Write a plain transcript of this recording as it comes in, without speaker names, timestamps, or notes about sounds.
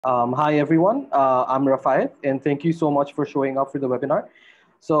Hi, everyone. I'm Rafayat, and thank you so much for showing up for the webinar.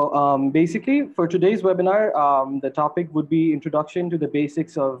 So, basically, for today's webinar, the topic would be Introduction to the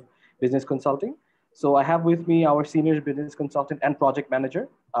Basics of Business Consulting. So, I have with me our Senior Business Consultant and Project Manager,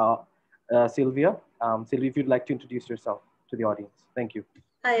 Sylvia. Sylvia, if you'd like to introduce yourself to the audience. Thank you.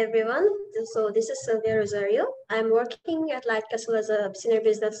 Hi everyone, so this is Sylvia Rosario. I'm working at Lightcastle as a senior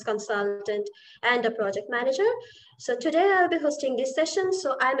business consultant and a project manager. So today I'll be hosting this session.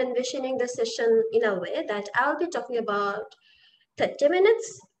 So I'm envisioning the session in a way that I'll be talking about 30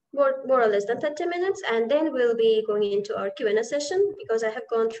 minutes, more or less than 30 minutes, and then we'll be going into our Q&A session because I have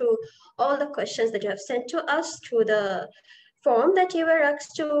gone through all the questions that you have sent to us through the form that you were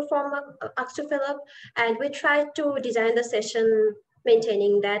asked to fill up, and we tried to design the session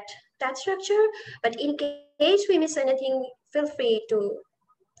maintaining that structure. But in case we miss anything, feel free to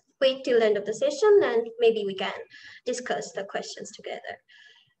wait till the end of the session and maybe we can discuss the questions together.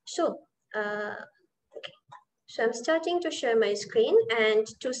 So, okay. So I'm starting to share my screen, and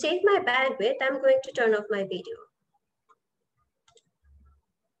to save my bandwidth, I'm going to turn off my video.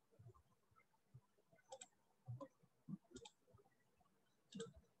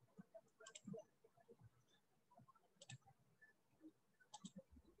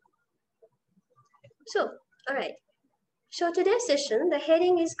 So, all right. So today's session, the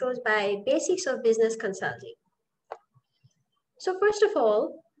heading goes by Basics of Business Consulting. So first of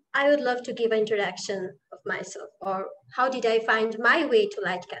all, I would love to give an introduction of myself, or how did I find my way to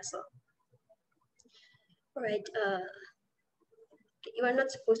Lightcastle. All right, you are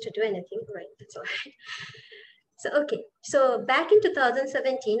not supposed to do anything, right? That's all right. So, okay, so back in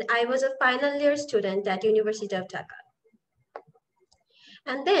 2017, I was a final year student at University of Dhaka.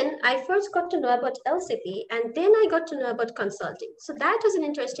 And then I first got to know about LCP, and then I got to know about consulting. So that was an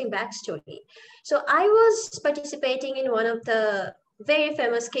interesting backstory. So I was participating in one of the very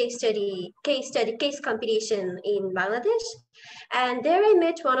famous case competition in Bangladesh. And there I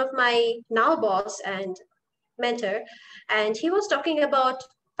met one of my now boss and mentor, and he was talking about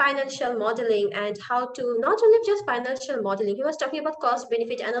financial modeling and how to not only just financial modeling, he was talking about cost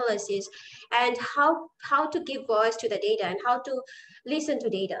benefit analysis and how to give voice to the data and how to listen to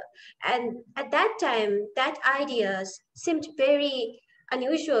data. And at that time, that ideas seemed very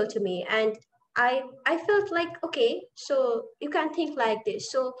unusual to me, and I felt like, okay, so you can think like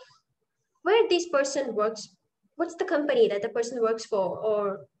this. So where this person works, what's the company that the person works for,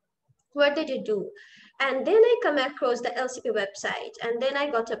 or what did you do? And then I come across the LCP website, and then I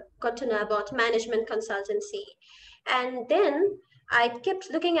got to know about management consultancy. And then I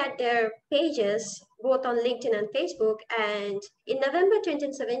kept looking at their pages, both on LinkedIn and Facebook. And in November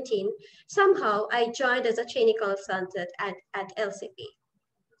 2017, somehow I joined as a trainee consultant at LCP.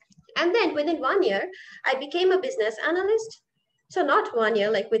 And then within 1 year, I became a business analyst. So not 1 year,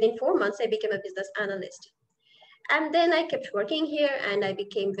 like within 4 months, I became a business analyst. And then I kept working here, and I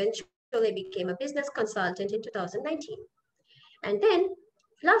eventually became a business consultant in 2019. And then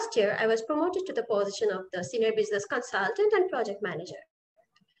last year, I was promoted to the position of the senior business consultant and project manager.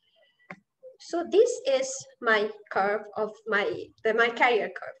 So this is my curve of my career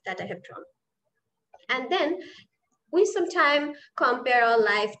curve that I have drawn. And then we sometimes compare our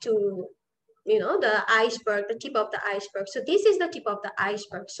life to, the iceberg, the tip of the iceberg. So this is the tip of the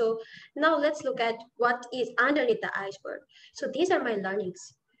iceberg. So now let's look at what is underneath the iceberg. So these are my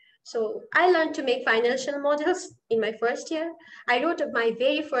learnings. So I learned to make financial models in my first year. I wrote my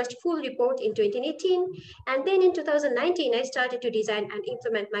very first full report in 2018. And then in 2019, I started to design and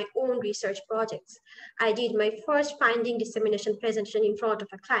implement my own research projects. I did my first finding dissemination presentation in front of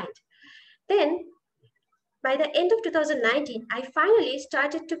a client. Then by the end of 2019, I finally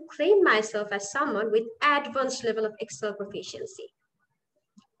started to claim myself as someone with advanced level of Excel proficiency.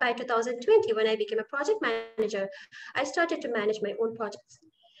 By 2020, when I became a project manager, I started to manage my own projects.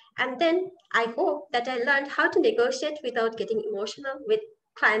 And then I hope that I learned how to negotiate without getting emotional with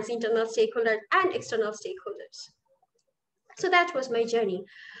clients' internal stakeholders and external stakeholders. So that was my journey.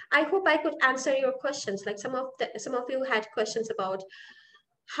 I hope I could answer your questions. Like some of you had questions about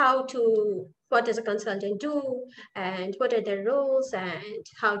what does a consultant do, and what are their roles, and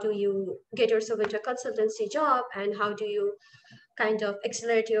how do you get yourself into a consultancy job, and how do you kind of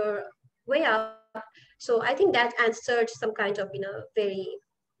accelerate your way up. So I think that answered some kind of,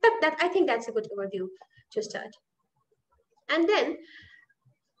 that I think that's a good overview to start. And then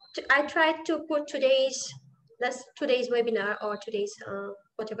I tried to put today's webinar, or today's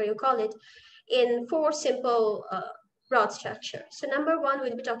whatever you call it, in 4 simple broad structure. So number 1,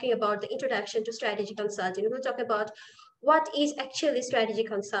 we'll be talking about the introduction to strategy consulting. We'll talk about what is actually strategy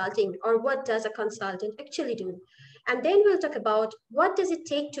consulting, or what does a consultant actually do. And then we'll talk about what does it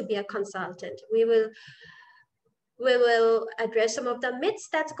take to be a consultant. We will address some of the myths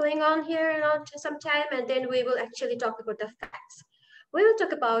that's going on here around some time, and then we will actually talk about the facts. We will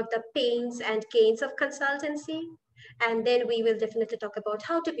talk about the pains and gains of consultancy, and then we will definitely talk about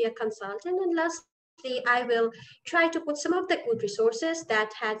how to be a consultant. And lastly, I will try to put some of the good resources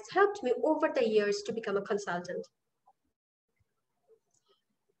that has helped me over the years to become a consultant.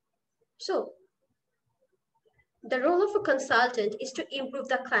 So the role of a consultant is to improve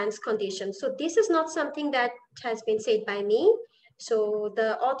the client's condition. So this is not something that has been said by me. So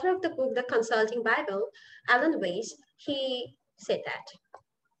the author of the book, The Consulting Bible, Alan Weiss, he said that.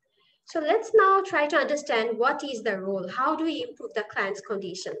 So let's now try to understand what is the role. How do we improve the client's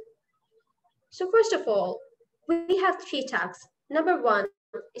condition? So first of all, we have 3 tasks. Number 1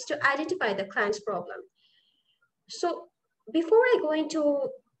 is to identify the client's problem. So before I go into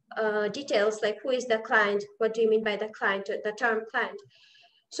details like who is the client, what do you mean by the client, the term client?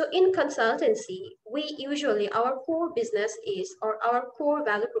 So in consultancy, we usually, our core business is, or our core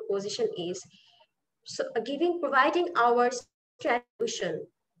value proposition is, so providing our solution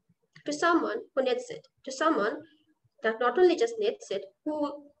to someone who needs it, to someone that not only just needs it,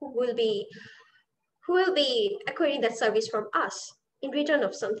 who will be acquiring that service from us in return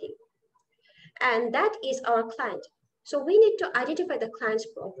of something. And that is our client. So we need to identify the client's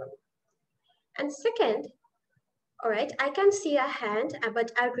problem. And second, all right, I can see a hand,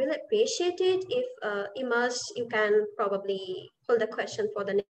 but I'd really appreciate it if Imas, you can probably hold the question for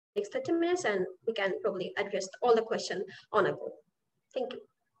the next 30 minutes, and we can probably address all the question on a go. Thank you.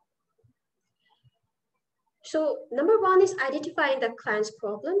 So number 1 is identifying the client's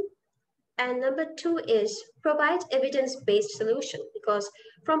problem. And number 2 is provide evidence-based solution, because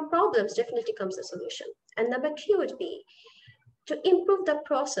from problems definitely comes a solution. And number 3 would be to improve the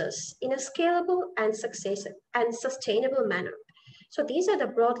process in a scalable and sustainable manner. So these are the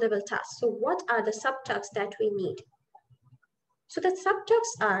broad level tasks. So what are the subtasks that we need? So the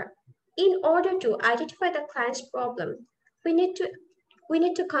subtasks are, in order to identify the client's problem, we need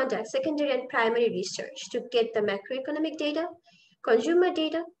to conduct secondary and primary research to get the macroeconomic data, consumer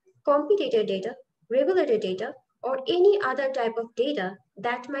data, competitor data, regulator data, or any other type of data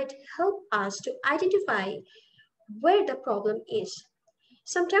that might help us to identify where the problem is.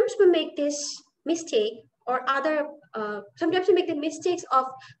 Sometimes we make this mistake sometimes we make the mistakes of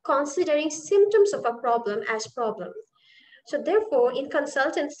considering symptoms of a problem as problem. So therefore, in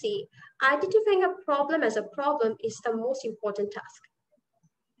consultancy, identifying a problem as a problem is the most important task.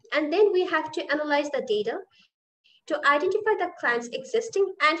 And then we have to analyze the data to identify the client's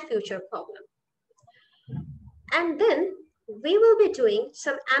existing and future problem. And then we will be doing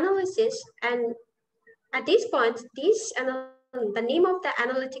some analysis, and at this point, the name of the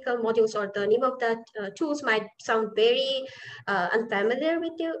analytical modules or the name of the tools might sound very unfamiliar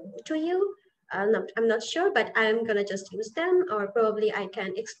to you. I'm not sure, but I'm gonna just use them, or probably I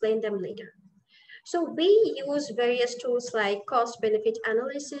can explain them later. So we use various tools like cost-benefit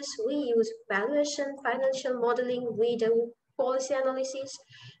analysis, we use valuation, financial modeling, we do policy analysis,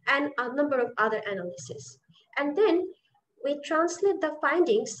 and a number of other analyses. And then we translate the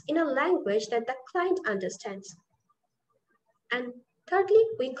findings in a language that the client understands. And thirdly,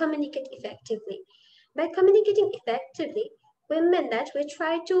 we communicate effectively. By communicating effectively, we mean that we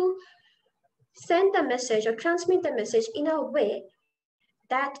try to send the message or transmit the message in a way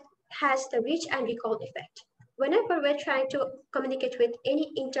that has the reach and recall effect. Whenever we're trying to communicate with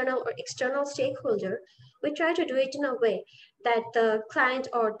any internal or external stakeholder, we try to do it in a way that the client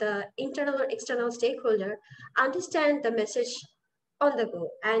or the internal or external stakeholder understand the message on the go.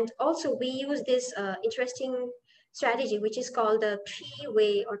 And also we use this interesting strategy, which is called the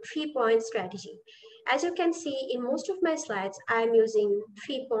 3-way or 3-point strategy. As you can see in most of my slides, I'm using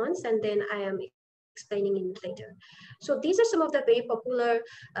 3 points, and then I am explaining it later. So these are some of the very popular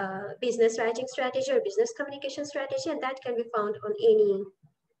business writing strategy or business communication strategy, and that can be found on any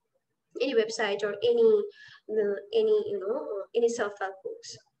website or any self-help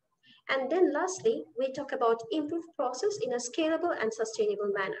books. And then lastly, we talk about improved process in a scalable and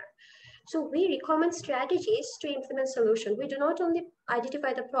sustainable manner. So we recommend strategies to implement solution. We do not only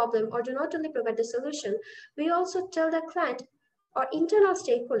identify the problem or do not only provide the solution, we also tell the client or internal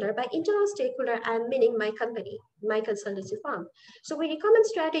stakeholder. By internal stakeholder, I'm meaning my company, my consultancy firm. So we recommend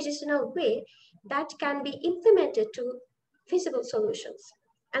strategies in a way that can be implemented to feasible solutions.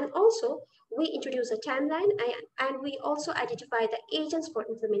 And also, we introduce a timeline, and we also identify the agents for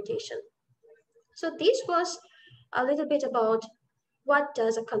implementation. So this was a little bit about what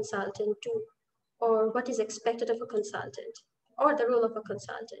does a consultant do, or what is expected of a consultant, or the role of a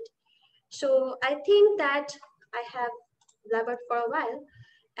consultant. So I think that I have blabbered for a while,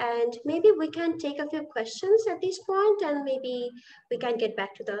 and maybe we can take a few questions at this point, and maybe we can get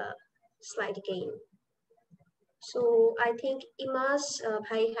back to the slide again. So I think Imas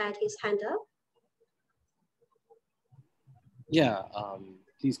Bhai had his hand up. Yeah,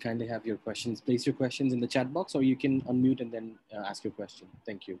 please kindly have your questions. Place your questions in the chat box, or you can unmute and then ask your question.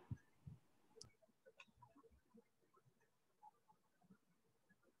 Thank you.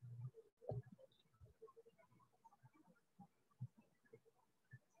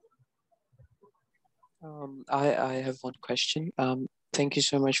 I have one question. Thank you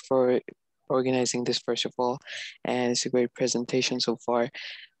so much for organizing this, first of all, and it's a great presentation so far.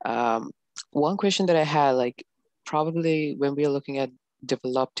 One question that I had, like, probably when we are looking at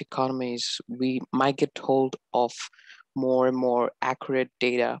developed economies, we might get hold of more and more accurate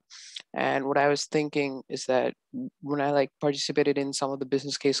data. And what I was thinking is that when I like participated in some of the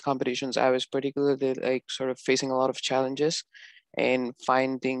business case competitions, I was particularly like sort of facing a lot of challenges in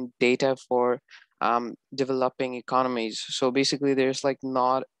finding data for developing economies. So basically there's like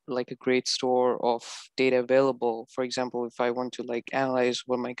not like a great store of data available. For example, if I want to like analyze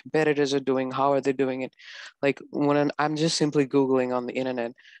what my competitors are doing, how are they doing it? Like when I'm just simply Googling on the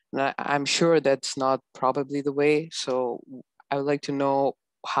internet, and I'm sure that's not probably the way. So I would like to know,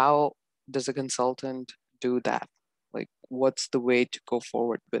 how does a consultant do that? Like what's the way to go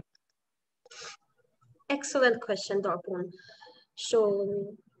forward with? Excellent question, Dorpun.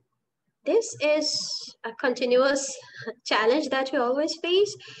 So this is a continuous challenge that we always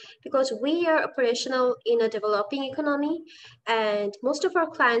face because we are operational in a developing economy, and most of our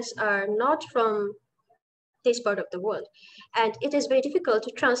clients are not from this part of the world. And it is very difficult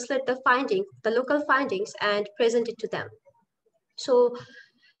to translate the local findings, and present it to them. So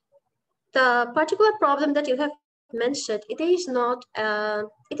the particular problem that you have mentioned, it is not,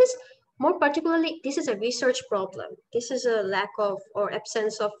 it is more particularly, this is a research problem. This is a lack of or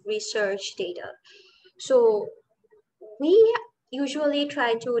absence of research data. So we usually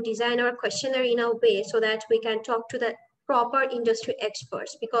try to design our questionnaire in a way so that we can talk to the proper industry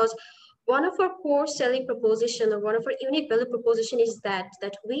experts, because one of our core selling proposition, or one of our unique value proposition, is that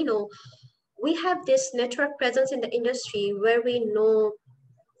we know we have this network presence in the industry where we know,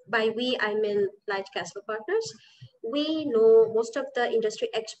 by we I mean Light Castle Partners, we know most of the industry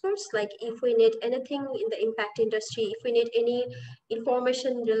experts. Like if we need anything in the impact industry, if we need any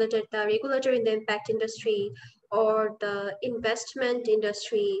information related to the regulator in the impact industry, or the investment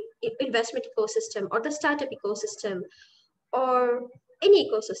industry, investment ecosystem, or the startup ecosystem, or any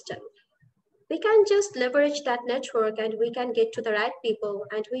ecosystem, we can just leverage that network and we can get to the right people,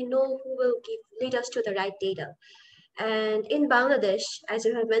 and we know who will lead us to the right data. And in Bangladesh, as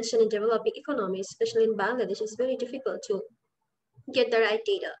you have mentioned, in developing economies, especially in Bangladesh, it's very difficult to get the right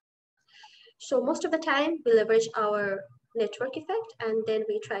data. So most of the time we leverage our network effect, and then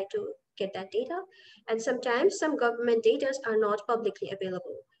we try to get that data. And sometimes some government data are not publicly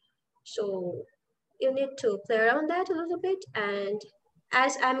available. So you need to play around that a little bit. And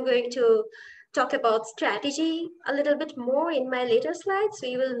as I'm going to talk about strategy a little bit more in my later slides, so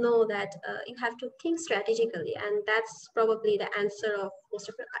you will know that you have to think strategically, and that's probably the answer of most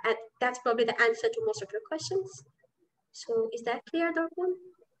of your, that's probably the answer to most of your questions. So is that clear, Dorpun?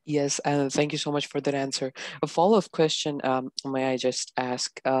 Yes, and thank you so much for that answer. A follow-up question, may I just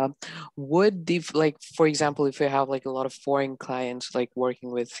ask, would the, like, for example, if you have like a lot of foreign clients like working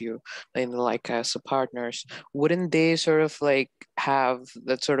with you in like as a partners, wouldn't they sort of like have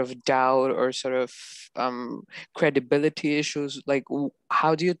that sort of doubt or sort of credibility issues? Like,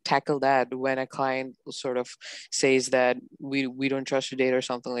 how do you tackle that when a client sort of says that we don't trust your data or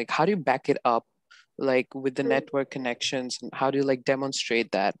something? Like, how do you back it up? Like with the network connections, and how do you like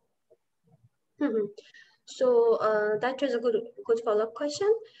demonstrate that? So that was a good follow-up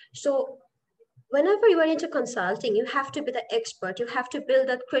question. So whenever you are into consulting, you have to be the expert. You have to build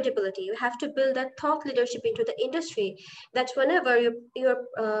that credibility. You have to build that thought leadership into the industry. That whenever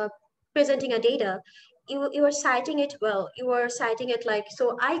you're presenting a data, you are citing it well. You are citing it like,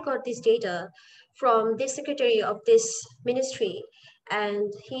 so I got this data from this secretary of this ministry,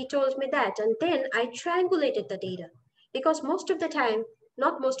 and he told me that, and then I triangulated the data. Because most of the time,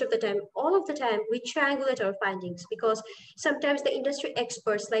 not most of the time, all of the time, we triangulate our findings, because sometimes the industry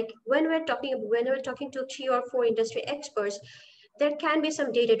experts, like when we're talking to 3 or 4 industry experts, there can be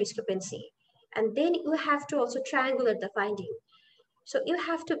some data discrepancy, and then you have to also triangulate the finding. So you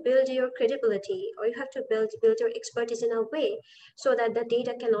have to build your credibility, or you have to build your expertise in a way so that the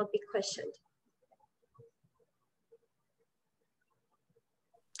data cannot be questioned.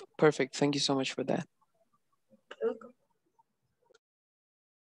 Perfect. Thank you so much for that. You're welcome.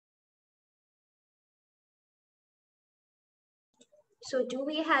 So do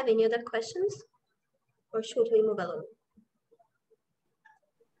we have any other questions or should we move along?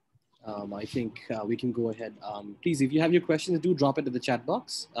 I think we can go ahead. Please, if you have your questions, do drop it in the chat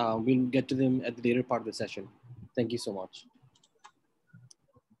box. We'll get to them at the later part of the session. Thank you so much.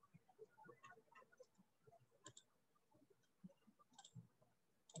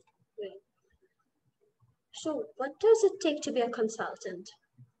 Great. So what does it take to be a consultant?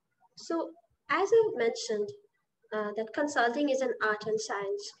 So as I've mentioned, that consulting is an art and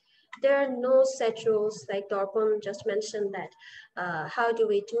science. There are no set rules, like Dorpon just mentioned that. How do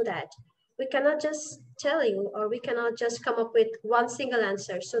we do that? We cannot just tell you, or we cannot just come up with one single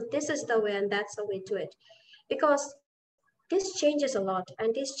answer. So this is the way and that's how we do it. Because this changes a lot,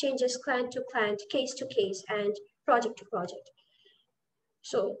 and this changes client to client, case to case, and project to project.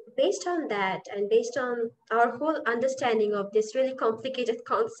 So based on that, and based on our whole understanding of this really complicated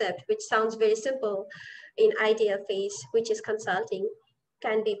concept, which sounds very simple in idea phase, which is consulting,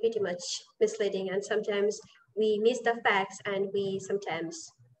 can be pretty much misleading. And sometimes we miss the facts and we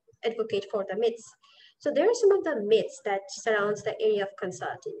sometimes advocate for the myths. So there are some of the myths that surrounds the area of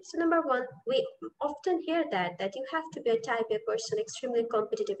consulting. So number one, we often hear that you have to be a type A person, extremely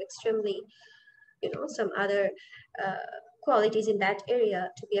competitive, extremely, some other qualities in that area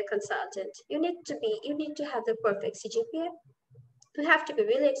to be a consultant. You need to have the perfect CGPA. You have to be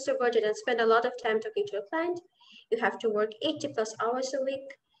really extroverted and spend a lot of time talking to a client. You have to work 80 plus hours a week.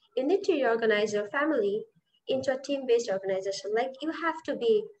 You need to reorganize your family into a team-based organization. Like, you have to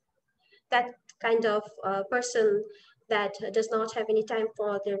be that kind of person that does not have any time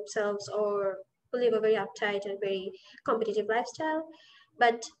for themselves or who live a very uptight and very competitive lifestyle.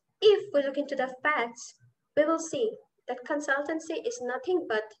 But if we look into the facts, we will see that consultancy is nothing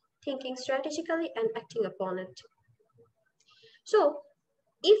but thinking strategically and acting upon it. So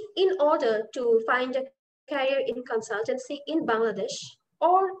if in order to find a career in consultancy in Bangladesh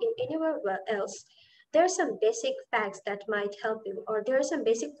or in anywhere else, there are some basic facts that might help you, or there are some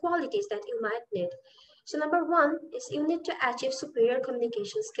basic qualities that you might need. So number one is you need to achieve superior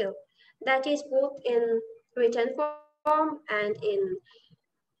communication skill. That is both in written form and in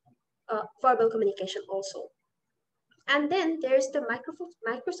verbal communication also. And then there's the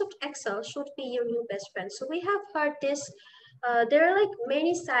Microsoft Excel should be your new best friend. So we have heard this. There are like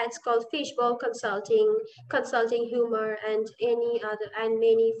many sites called Fishbowl Consulting, Consulting Humor, and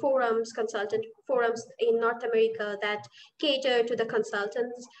many consultant forums in North America that cater to the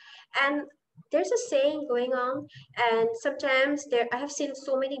consultants. And there's a saying going on, and sometimes I have seen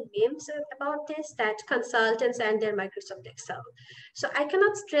so many memes about this, that consultants and their Microsoft Excel. So I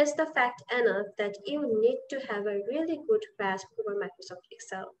cannot stress the fact enough that you need to have a really good grasp over Microsoft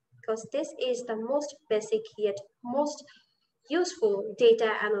Excel, because this is the most basic yet most useful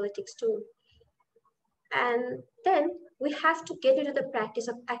data analytics tool. And then we have to get into the practice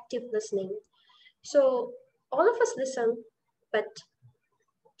of active listening. So all of us listen, but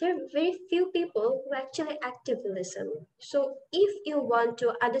there are very few people who actually actively listen. So if you want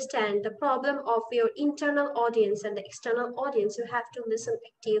to understand the problem of your internal audience and the external audience, you have to listen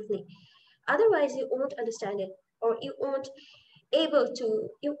actively. Otherwise, you won't understand it, or you won't be able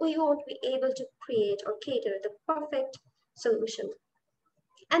to create or cater the perfect solution.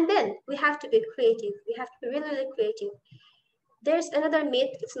 And then we have to be creative. We have to be really, really creative. There's another myth,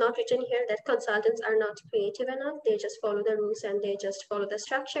 it's not written here, that consultants are not creative enough. They just follow the rules and they just follow the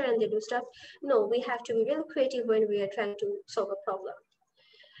structure and they do stuff. No, we have to be really creative when we are trying to solve a problem.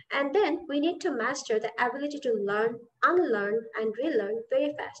 And then we need to master the ability to learn, unlearn, and relearn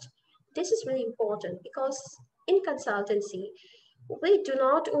very fast. This is really important because in consultancy, we do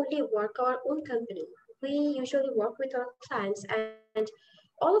not only work our own company. We usually work with our clients, and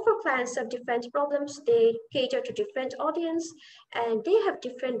all of our clients have different problems. They cater to different audience and they have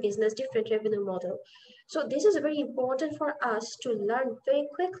different business, different revenue model. So this is very important for us to learn very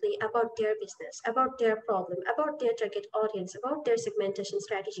quickly about their business, about their problem, about their target audience, about their segmentation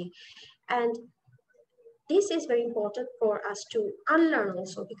strategy. And this is very important for us to unlearn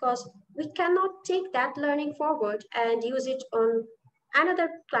also, because we cannot take that learning forward and use it on another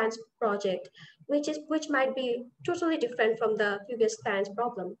client's project, which might be totally different from the previous client's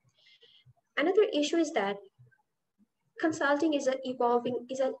problem. Another issue is that consulting is an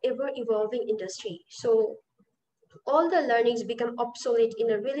ever evolving industry. So all the learnings become obsolete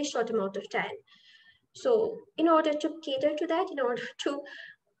in a really short amount of time. So in order to cater to that, in order to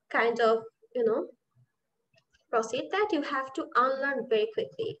kind of, proceed that, you have to unlearn very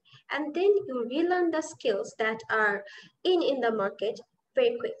quickly, and then you relearn the skills that are in the market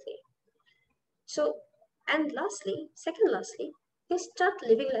very quickly. So, and lastly, you start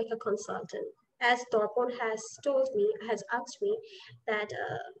living like a consultant. as Dorpon has asked me that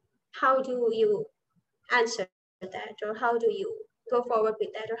how do you answer that, or how do you go forward with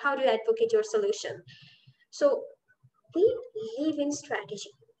that, or how do you advocate your solution? So we live in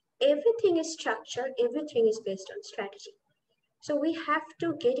strategy. Everything is structured, everything is based on strategy. So we have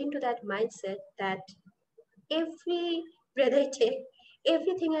to get into that mindset that every breath I take,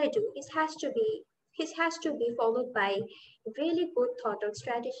 everything I do, it has to be followed by really good thought out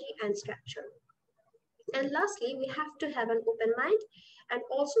strategy and structure. And lastly, we have to have an open mind, and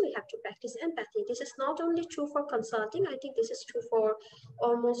also we have to practice empathy. This is not only true for consulting, I think this is true for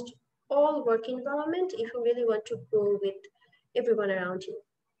almost all work environment if you really want to grow with everyone around you.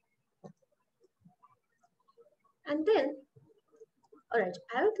 And then, all right,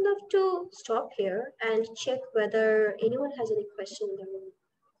 I would love to stop here and check whether anyone has any question in the room.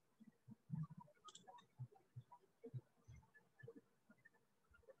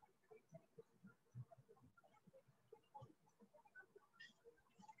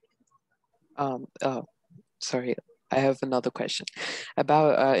 Um, uh, Sorry, I have another question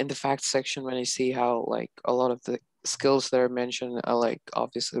about in the facts section when I see how like a lot of the skills that are mentioned are like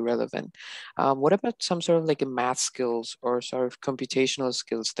obviously relevant. What about some sort of like a math skills or sort of computational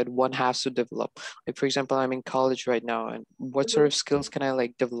skills that one has to develop? Like for example, I'm in college right now, and what sort of skills can I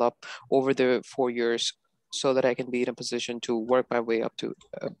like develop over the 4 years so that I can be in a position to work my way up to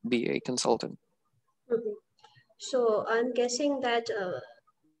be a consultant? So I'm guessing that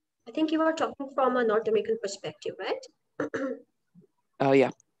I think you are talking from a North American perspective, right? Yeah.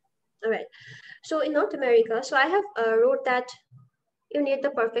 All right. So in North America, so I have wrote that you need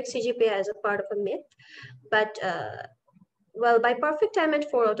the perfect CGPA as a part of a myth, but well, by perfect I meant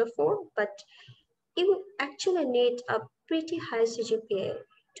 4 out of 4, but you actually need a pretty high CGPA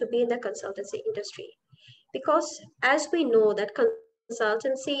to be in the consultancy industry, because as we know that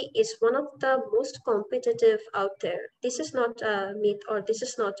consultancy is one of the most competitive out there. This is not a myth, or this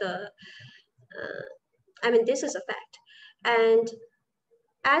is not a I mean, this is a fact. And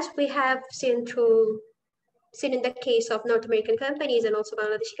as we have seen in the case of North American companies and also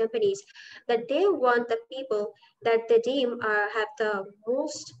Bangladeshi companies, that they want the people that they deem have the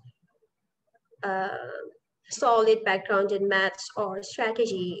most uh, solid background in maths or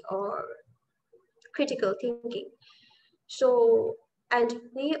strategy or critical thinking. So, and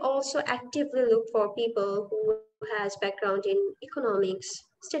we also actively look for people who has background in economics,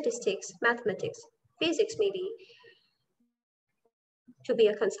 statistics, mathematics, physics maybe, to be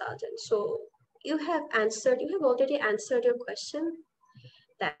a consultant. So you have already answered your question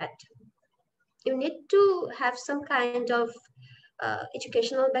that you need to have some kind of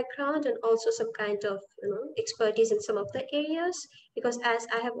educational background and also some kind of expertise in some of the areas, because as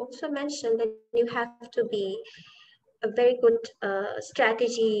I have also mentioned that you have to be a very good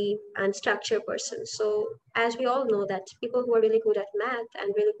strategy and structure person. So as we all know that people who are really good at math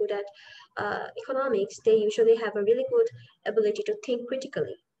and really good at economics, they usually have a really good ability to think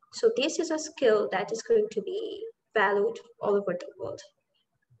critically. So this is a skill that is going to be valued all over the world.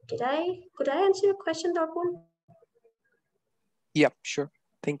 Could I answer your question, Darpon? Yeah, sure.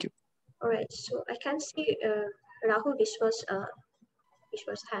 Thank you. All right, so I can see Rahul Vishwa's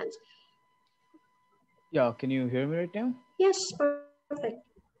hand. Yeah, can you hear me right now? Yes, perfect.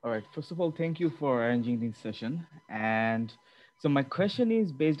 All right. First of all, thank you for arranging this session. And so my question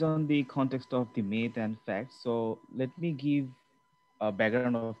is based on the context of the myth and facts. So let me give a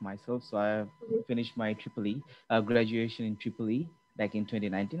background of myself. So I finished my Triple E, graduation in Triple E back in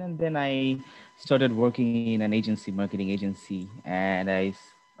 2019. And then I started working in an agency, marketing agency. And I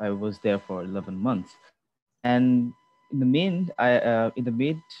was there for 11 months. And in the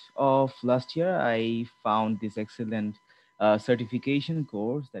mid of last year, I found this excellent certification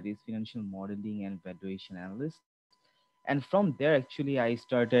course that is financial modeling and valuation analyst. And from there, actually, I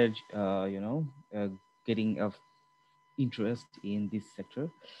started, getting a interest in this sector.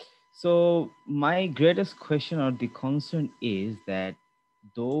 So my greatest question or the concern is that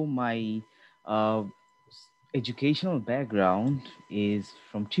though my uh, educational background is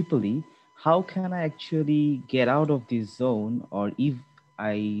from Tripoli, how can I actually get out of this zone, or if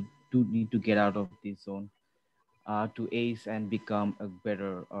I do need to get out of this zone to ace and become a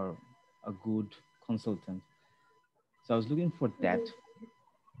better or a good consultant? So I was looking for that.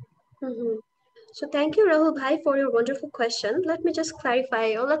 So thank you, Rahul Bhai, for your wonderful question. Let me just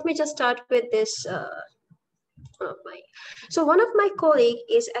clarify, or let me just start with this. So one of my colleague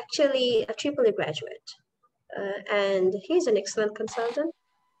is actually a AAA graduate, and he's an excellent consultant.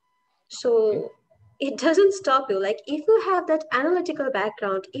 So it doesn't stop you. Like if you have that analytical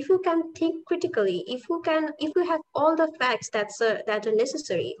background, if you can think critically, if you have all the facts that are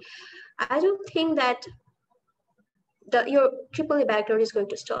necessary, I don't think that your AAA background is going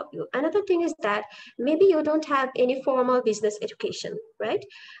to stop you. Another thing is that maybe you don't have any formal business education, right?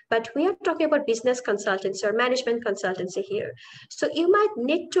 But we are talking about business consultancy or management consultancy here. So you might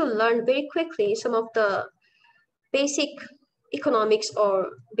need to learn very quickly some of the basic economics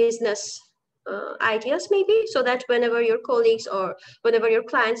or business ideas maybe, so that whenever your colleagues or whenever your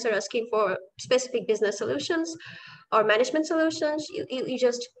clients are asking for specific business solutions or management solutions, you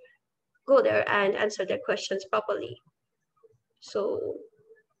just go there and answer their questions properly. So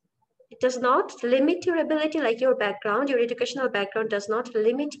it does not limit your ability, like your background, your educational background does not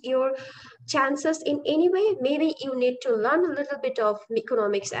limit your chances in any way. Maybe you need to learn a little bit of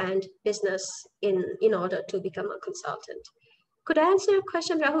economics and business in order to become a consultant. Could I answer your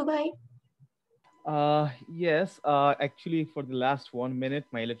question, Rahul Bhai? Yes, actually for the last 1 minute,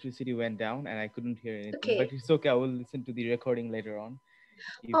 my electricity went down and I couldn't hear anything, Okay. but it's okay. I will listen to the recording later on.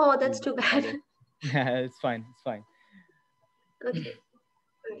 Oh, that's too bad. Yeah, it's fine. It's fine. Okay.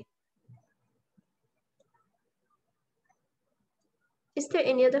 Right. Is there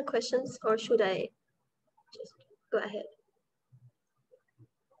any other questions, or should I just go ahead?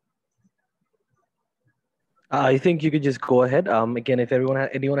 I think you could just go ahead. Again, if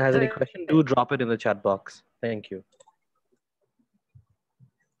anyone has any question, do drop it in the chat box. Thank you.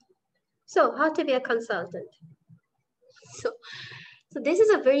 So, how to be a consultant? So this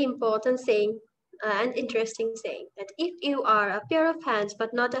is a very important saying and interesting saying, that if you are a pair of hands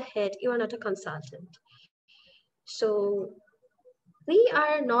but not a head, you are not a consultant. So we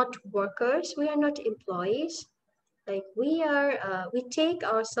are not workers, we are not employees. Like we take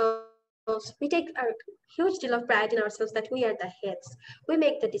our huge deal of pride in ourselves that we are the heads. We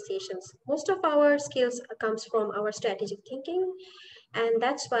make the decisions. Most of our skills comes from our strategic thinking, and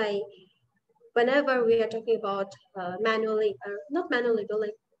that's why whenever we are talking about not manual labor,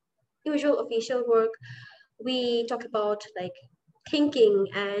 like usual official work, we talk about like thinking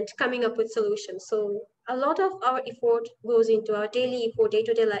and coming up with solutions. So a lot of our effort goes into our daily effort,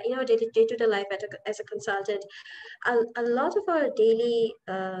 day-to-day life, in our day-to-day life as a consultant. A lot of our daily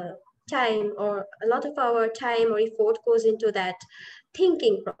time, or a lot of our time or effort goes into that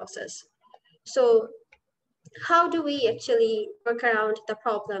thinking process. So how do we actually work around the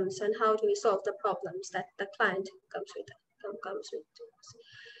problems, and how do we solve the problems that the client comes with to us?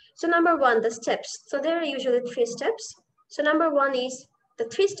 So number one, the steps. So there are usually 3 steps. So number one is the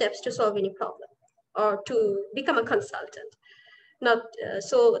 3 steps to solve any problem or to become a consultant.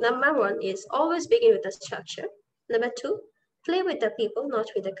 So number one is always begin with the structure. Number 2, play with the people, not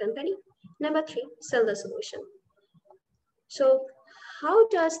with the company. Number 3, sell the solution. So how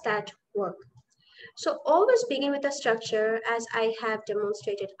does that work? So always begin with the structure, as I have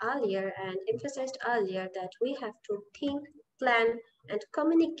demonstrated earlier and emphasized earlier, that we have to think, plan, and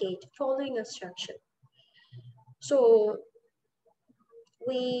communicate following a structure. So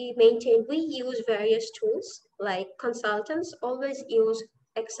we use various tools, like consultants always use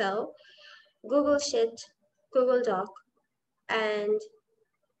Excel, Google Sheet, Google Doc, and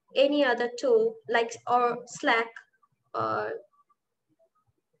any other tool like or Slack or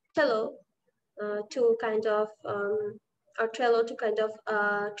Trello to kind of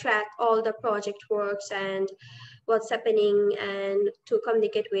track all the project works and what's happening, and to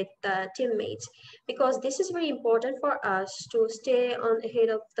communicate with the teammates, because this is very important for us to stay on ahead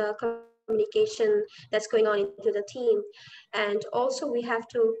of the communication that's going on into the team. And also we have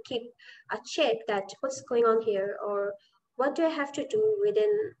to keep a check that what's going on here, or what do I have to do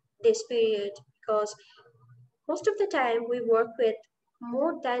within this period, because most of the time we work with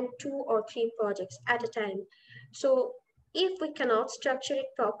more than 2 or 3 projects at a time. So if we cannot structure it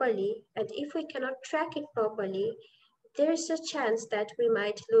properly, and if we cannot track it properly, there's a chance that we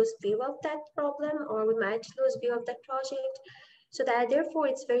might lose view of that problem, or we might lose view of that project. So that therefore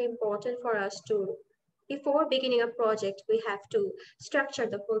it's very important for us to, before beginning a project, we have to structure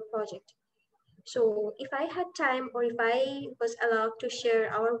the whole project. So if I had time, or if I was allowed to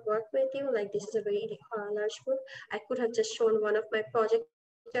share our work with you, like this is a very large group, I could have just shown one of my project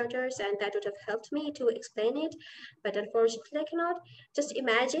starters, and that would have helped me to explain it. But unfortunately, I cannot. Just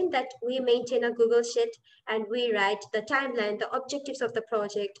imagine that we maintain a Google Sheet and we write the timeline, the objectives of the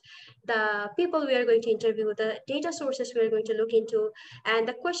project, the people we are going to interview, the data sources we are going to look into, and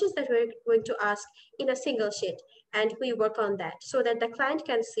the questions that we're going to ask in a single sheet. And we work on that so that the client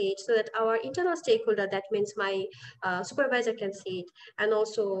can see it, so that our internal stakeholder, that means my supervisor, can see it, and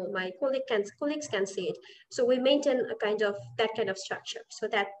also my colleagues can see it. So we maintain a kind of that kind of structure. So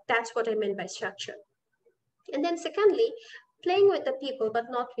that's what I meant by structure. And then secondly, playing with the people but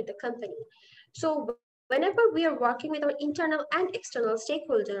not with the company. So whenever we are working with our internal and external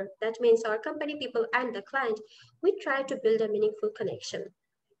stakeholder, that means our company people and the client, we try to build a meaningful connection.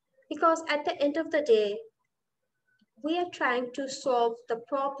 Because at the end of the day, we are trying to solve the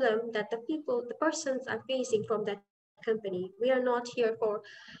problem that the persons are facing from that company. We are not here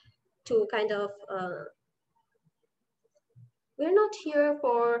to kind of we're not here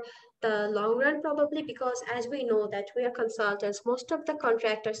for the long run probably, because as we know that we are consultants, most of the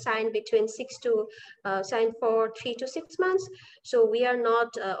contractors sign between sign for 3 to 6 months. So we are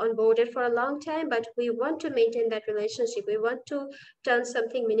not onboarded for a long time, but we want to maintain that relationship. We want to turn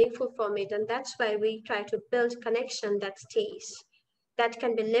something meaningful from it. And that's why we try to build connection that stays, that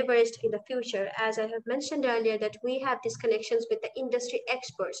can be leveraged in the future. As I have mentioned earlier, that we have these connections with the industry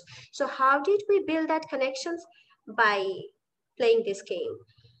experts. So how did we build that connections? By playing this game,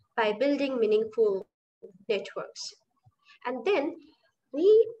 by building meaningful networks. And then we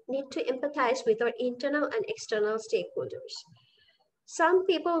need to empathize with our internal and external stakeholders. Some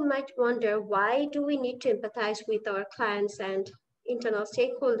people might wonder, why do we need to empathize with our clients and internal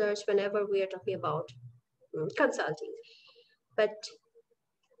stakeholders whenever we are talking about consulting? But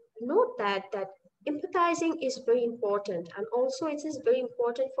note that empathizing is very important, and also it is very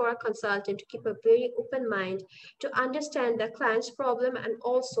important for a consultant to keep a very open mind to understand the client's problem and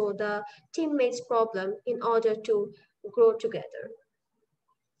also the teammates' problem in order to grow together.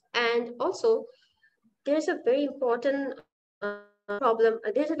 And also, there's a very important problem,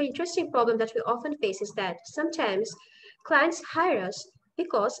 there's a very interesting problem that we often face, is that sometimes clients hire us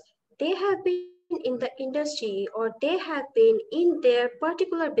because they have been in the industry or they have been in their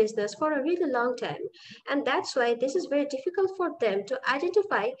particular business for a really long time. And that's why this is very difficult for them to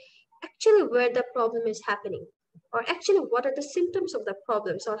identify actually where the problem is happening, or actually what are the symptoms of the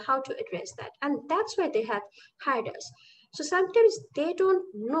problems or how to address that. And that's why they have hired us. So sometimes they don't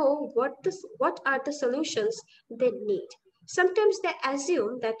know what are the solutions they need. Sometimes they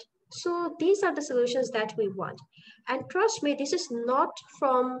assume that, so these are the solutions that we want. And trust me, this is not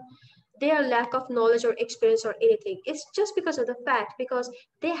from their lack of knowledge or experience or anything. It's just because of the fact, because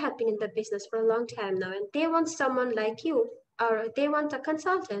they have been in the business for a long time now, and they want someone like you, or they want a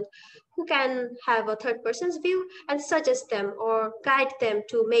consultant who can have a third person's view and suggest them or guide them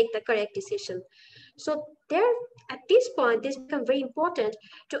to make the correct decision. So there, at this point, this becomes very important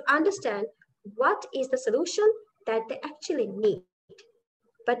to understand what is the solution that they actually need,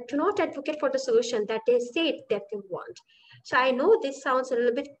 but do not advocate for the solution that they say that they want. So I know this sounds a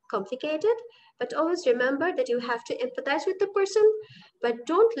little bit complicated, but always remember that you have to empathize with the person, but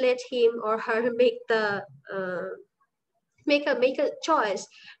don't let him or her make a choice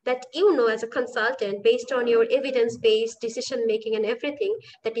that you know as a consultant, based on your evidence-based decision making and everything,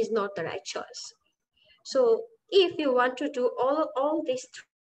 that is not the right choice. So if you want to do all these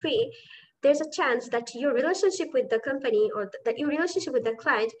three, there's a chance that your relationship with the company or that your relationship with the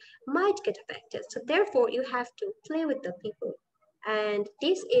client might get affected. So therefore, you have to play with the people. And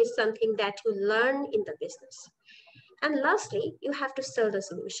this is something that you learn in the business. And lastly, you have to sell the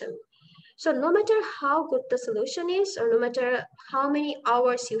solution. So no matter how good the solution is, or no matter how many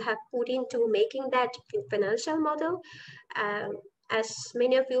hours you have put into making that financial model, um, as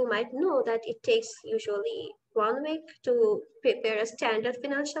many of you might know that it takes usually 1 week to prepare a standard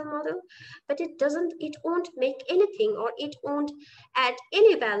financial model, but it won't make anything, or it won't add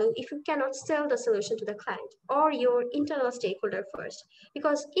any value if you cannot sell the solution to the client or your internal stakeholder first.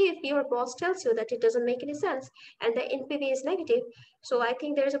 Because if your boss tells you that it doesn't make any sense and the NPV is negative, so I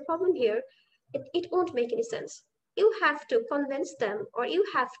think there's a problem here. It won't make any sense. You have to convince them, or you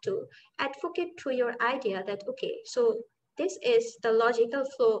have to advocate through your idea that, okay, so this is the logical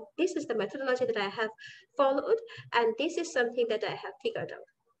flow, this is the methodology that I have followed, and this is something that I have figured out.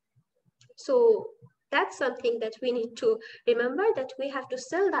 So that's something that we need to remember, that we have to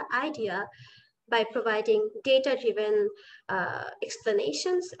sell the idea by providing data-driven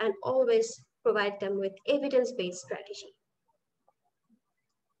explanations, and always provide them with evidence-based strategy.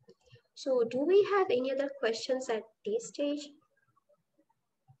 So do we have any other questions at this stage?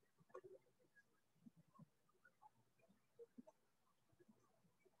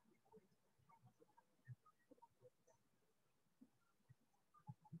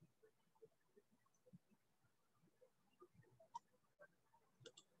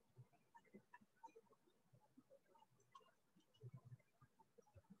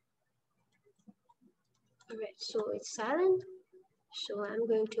 All right, so it's silent. So I'm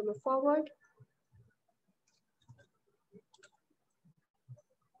going to move forward.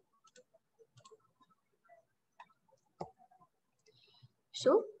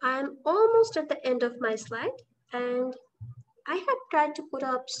 So I'm almost at the end of my slide, and I have tried to put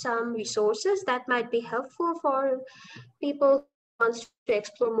up some resources that might be helpful for people who wants to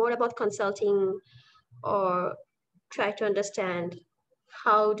explore more about consulting or try to understand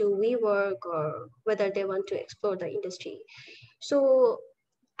how do we work or whether they want to explore the industry. So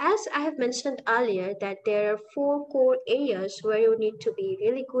as I have mentioned earlier, that there are four core areas where you need to be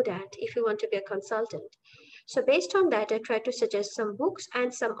really good at if you want to be a consultant. So based on that, I try to suggest some books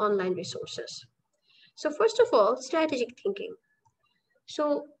and some online resources. So first of all, strategic thinking.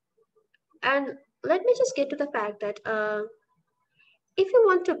 So, and let me just get to the fact that if you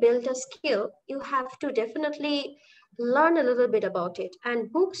want to build a skill, you have to definitely learn a little bit about it.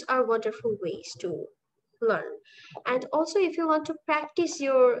 And books are wonderful ways to learn. And also, if you want to practice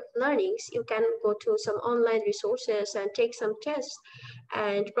your learnings, you can go to some online resources and take some tests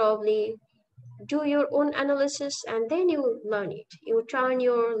and probably do your own analysis, and then you learn it. You turn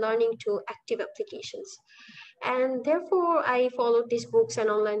your learning to active applications. And therefore, I followed these books and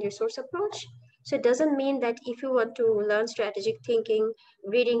online resource approach. So it doesn't mean that if you want to learn strategic thinking,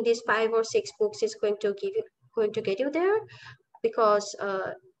 reading these 5 or 6 books is going to get you there, because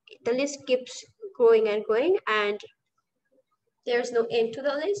the list keeps growing and growing, and there's no end to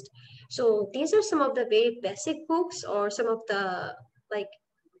the list. So these are some of the very basic books, or some of the, like,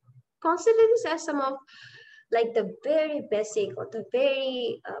 consider this as some of, like, the very basic or the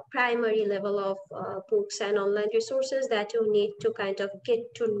very primary level of books and online resources that you need to kind of get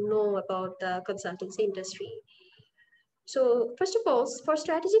to know about the consultancy industry. So first of all, for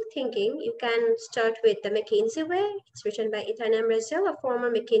strategic thinking, you can start with The McKinsey Way. It's written by Itana Brazil, a former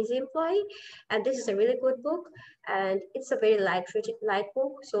McKinsey employee. And this is a really good book. And it's a very light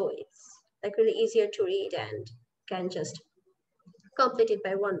book. So it's like really easier to read and can just complete it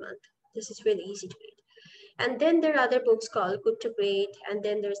by 1 month. This is really easy to read. And then there are other books called Good to Great, and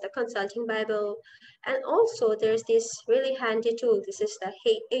then there's the Consulting Bible. And also there's this really handy tool. This is the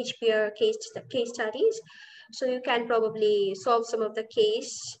HBR case studies. So you can probably solve some of the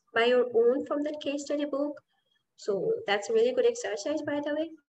case by your own from that case study book. So that's a really good exercise, by the way.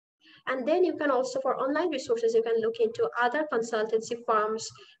 And then you can also, for online resources, you can look into other consultancy firms'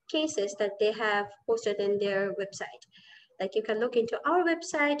 cases that they have posted in their website. Like you can look into our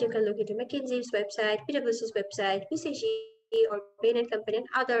website, you can look into McKinsey's website, PwC's website, BCG, or Bain & Company, and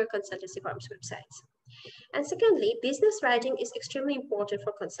other consultancy firms' websites. And secondly, business writing is extremely important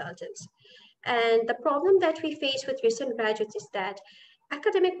for consultants. And the problem that we face with recent graduates is that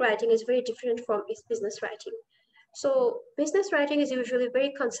academic writing is very different from business writing. So business writing is usually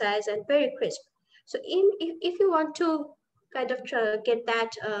very concise and very crisp. So if you want to kind of get that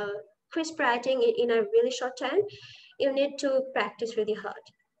crisp writing in a really short time, you need to practice really hard.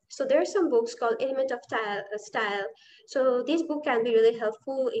 So there are some books called Element of Style. So this book can be really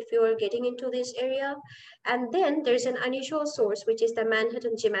helpful if you are getting into this area. And then there's an unusual source, which is the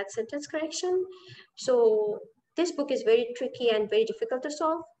Manhattan GMAT sentence correction. So this book is very tricky and very difficult to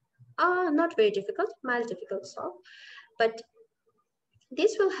solve. Not very difficult, mild difficult to solve. But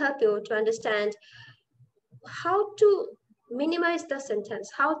this will help you to understand how to minimize the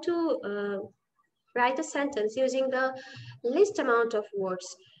sentence, how to write a sentence using the least amount of words.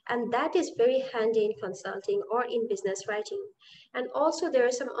 And that is very handy in consulting or in business writing. And also there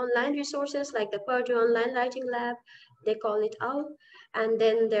are some online resources like the Purdue Online Writing Lab, they call it OWL. And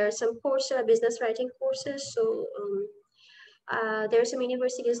then there are some Coursera business writing courses. So there are some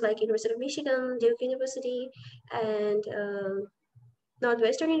universities like University of Michigan, Duke University, and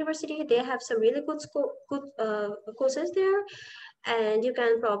Northwestern University. They have some really good courses there, and you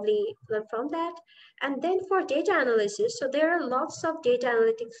can probably learn from that. And then for data analysis, so there are lots of data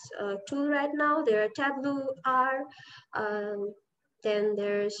analytics tool right now. There are Tableau, R, then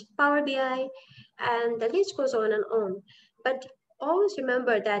there's Power BI, and the list goes on and on. But always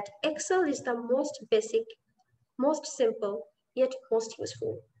remember that Excel is the most basic, most simple, yet most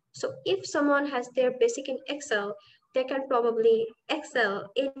useful. So if someone has their basic in Excel, they can probably excel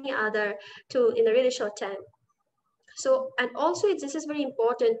any other tool in a really short time. So, and also this is very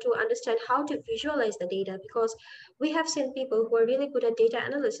important to understand how to visualize the data, because we have seen people who are really good at data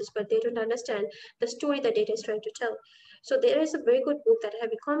analysis, but they don't understand the story the data is trying to tell. So there is a very good book that I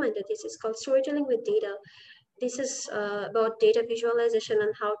have recommended. This is called Storytelling with Data. This is about data visualization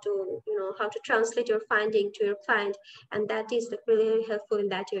and how to, how to translate your finding to your client. And that is really helpful in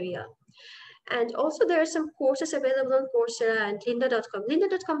that area. And also there are some courses available on Coursera and lynda.com.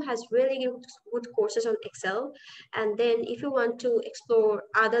 Lynda.com has really good courses on Excel. And then if you want to explore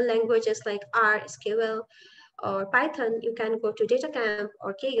other languages like R, SQL, or Python, you can go to DataCamp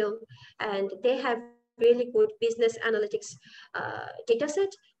or Kaggle, and they have really good business analytics data set,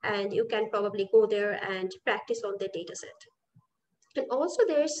 and you can probably go there and practice on the data set. And also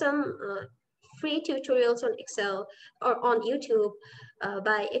there's some free tutorials on Excel or on YouTube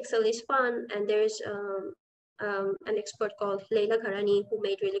by Excel is Fun, and there's an expert called Leila Gharani who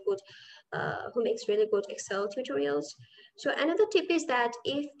makes really good Excel tutorials. So another tip is that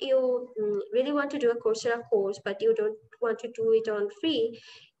if you really want to do a Coursera course, but you don't want to do it on free,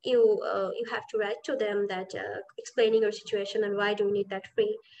 you have to write to them that explaining your situation and why do you need that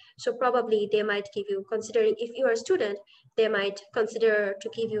free. So probably they might give you, considering if you are a student, they might consider to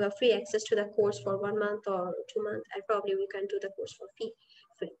give you a free access to the course for 1 month or 2 months, and probably we can do the course for free.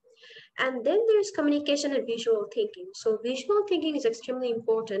 And then there's communication and visual thinking. So visual thinking is extremely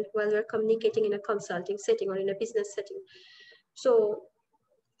important while we're communicating in a consulting setting or in a business setting. So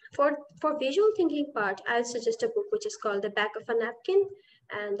for visual thinking part, I'll suggest a book which is called The Back of a Napkin,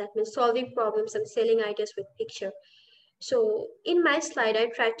 and that means solving problems and selling ideas with picture. So in my slide, I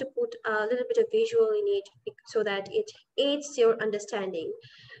tried to put a little bit of visual in it so that it aids your understanding.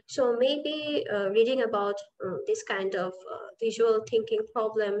 So maybe reading about this kind of visual thinking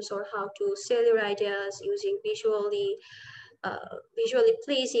problems, or how to sell your ideas using visually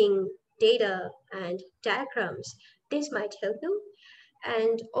pleasing data and diagrams, this might help you.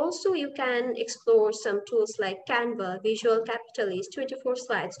 And also you can explore some tools like Canva, Visual Capitalist, 24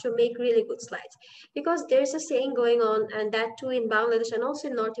 slides to make really good slides. Because there's a saying going on, and that too in Bangladesh and also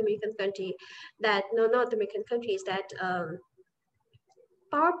in North American countries, that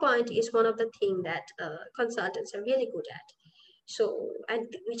PowerPoint is one of the things that consultants are really good at. So, and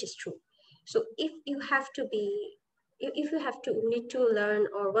which is true. So if you have to need to learn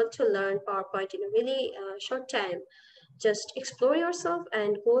or want to learn PowerPoint in a really short time, just explore yourself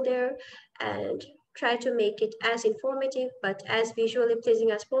and go there and try to make it as informative but as visually pleasing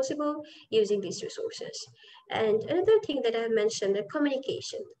as possible using these resources. And another thing that I have mentioned, the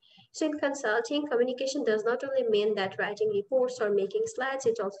communication. So in consulting, communication does not only mean that writing reports or making slides,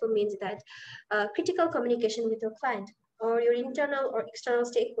 it also means that critical communication with your client or your internal or external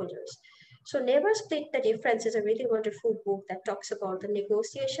stakeholders. So Never Split the Difference is a really wonderful book that talks about the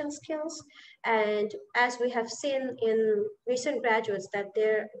negotiation skills. And as we have seen in recent graduates that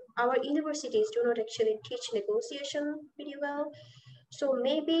our universities do not actually teach negotiation pretty well. So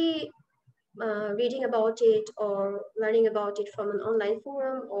maybe reading about it or learning about it from an online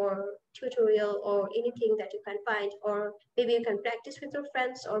forum or tutorial or anything that you can find, or maybe you can practice with your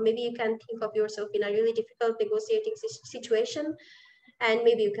friends, or maybe you can think of yourself in a really difficult negotiating situation, and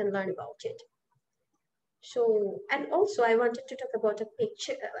maybe you can learn about it. So, and also I wanted to talk about a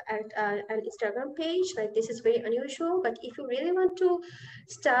picture, an Instagram page. Like, this is very unusual, but if you really want to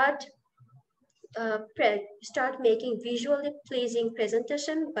start making visually pleasing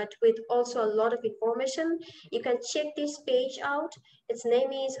presentation, but with also a lot of information, you can check this page out. Its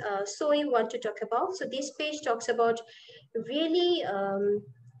name is So You Want to Talk About. So this page talks about really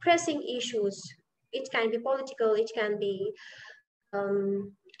pressing issues. It can be political, it can be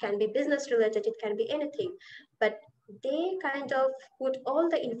business related, it can be anything, but they kind of put all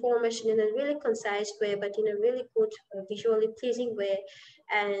the information in a really concise way, but in a really good, visually pleasing way,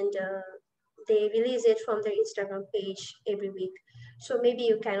 and they release it from their Instagram page every week. So maybe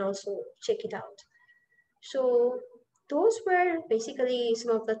you can also check it out. So those were basically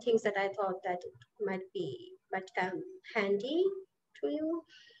some of the things that I thought that might come handy to you,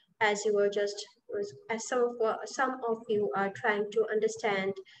 as you were just as some of you are trying to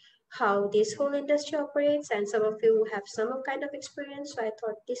understand how this whole industry operates, and some of you have some kind of experience. So I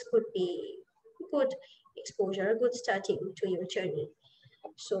thought this could be good exposure, a good starting to your journey.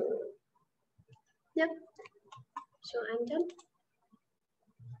 So yeah, so I'm done.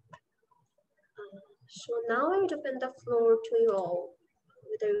 So now I would open the floor to you all,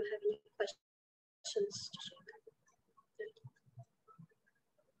 whether you have any questions to share.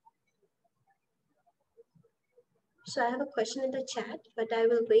 So I have a question in the chat, but I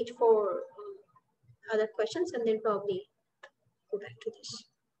will wait for other questions and then probably go back to this.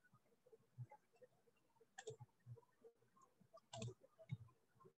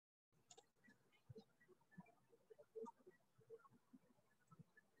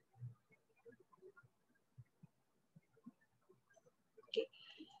 Okay,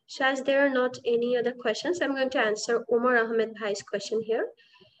 so as there are not any other questions, I'm going to answer Omar Ahmed Bhai's question here.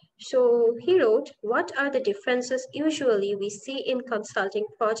 So he wrote, what are the differences usually we see in consulting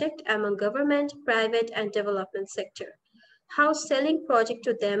project among government, private, and development sector? How selling project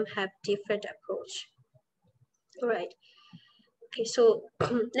to them have different approach? All right. Okay, so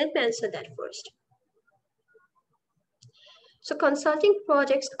let me answer that first. So consulting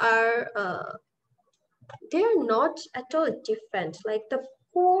projects are, they are not at all different. Like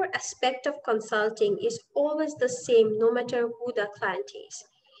core aspect of consulting is always the same, no matter who the client is.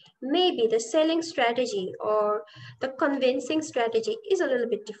 Maybe the selling strategy or the convincing strategy is a little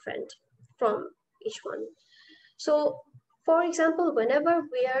bit different from each one. So, for example, whenever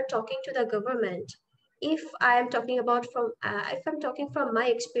we are talking to the government, if I'm talking from my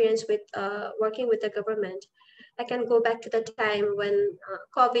experience with working with the government, I can go back to the time when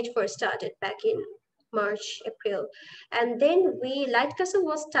COVID first started back in March, April. And then Lightcastle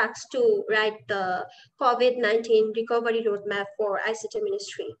was tasked to write the COVID-19 recovery roadmap for ICT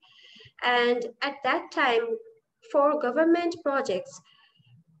Ministry. And at that time, for government projects,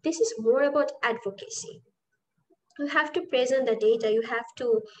 this is more about advocacy. You have to present the data, you have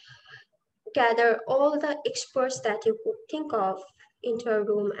to gather all the experts that you could think of into a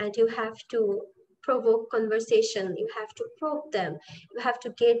room, and you have to provoke conversation, you have to probe them, you have to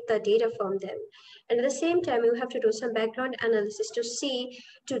get the data from them. And at the same time, you have to do some background analysis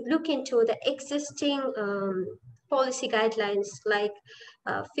to look into the existing policy guidelines like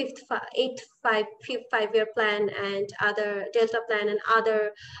eighth five-year plan and other Delta plan and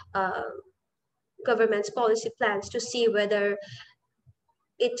other government's policy plans to see whether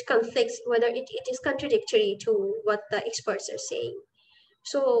it conflicts, whether it is contradictory to what the experts are saying.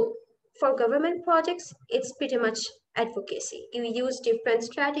 So for government projects, it's pretty much advocacy. You use different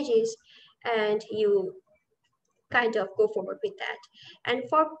strategies and you kind of go forward with that. And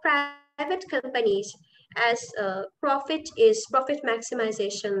for private companies, as profit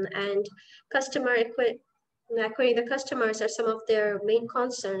maximization and acquiring the customers are some of their main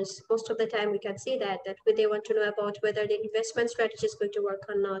concerns. Most of the time we can see that they want to know about whether the investment strategy is going to work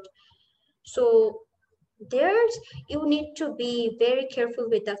or not. So you need to be very careful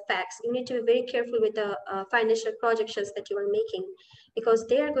with the facts. You need to be very careful with the financial projections that you are making, because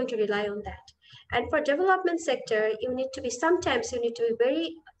they are going to rely on that. And for development sector, you need to be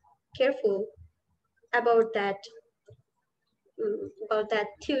very careful about that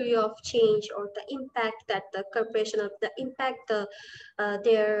theory of change, or the impact that the corporation, of the impact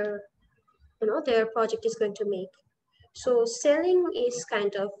their project is going to make. So selling is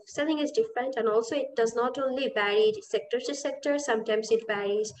different, and also it does not only vary sector to sector, sometimes it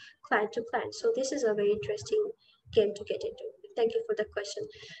varies client to client. So this is a very interesting game to get into. Thank you for the question.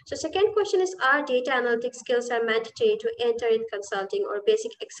 So second question is, are data analytics skills are mandatory to enter in consulting, or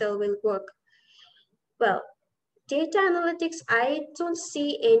basic Excel will work? Well, data analytics, I don't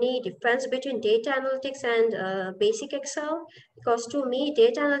see any difference between data analytics and basic Excel, because to me,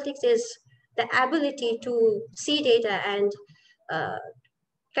 data analytics is the ability to see data and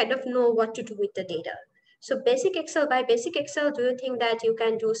kind of know what to do with the data. So by basic Excel, do you think that you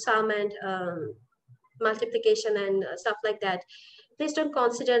can do sum and multiplication and stuff like that? Please don't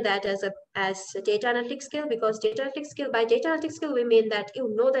consider that as a data analytics skill, because by data analytics skill, we mean that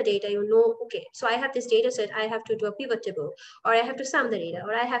you know the data, okay, so I have this data set, I have to do a pivot table, or I have to sum the data,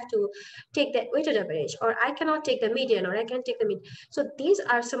 or I have to take the weighted average, or I cannot take the median, or I can take the mean. So these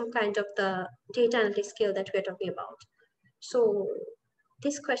are some kind of the data analytics skill that we're talking about. So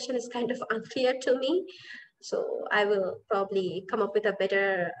this question is kind of unclear to me. So I will probably come up with a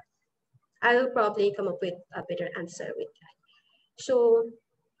better answer with that. So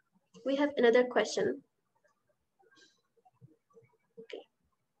we have another question. Okay.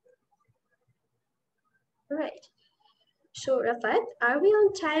 All right. So Rafat, are we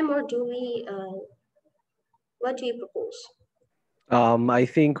on time, or do we, what do you propose? I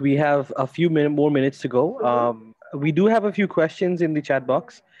think we have a few more minutes to go. We do have a few questions in the chat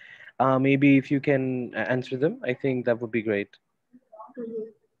box. Maybe if you can answer them, I think that would be great. Mm-hmm.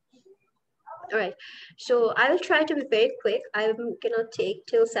 All right, so I will try to be very quick. I'm gonna take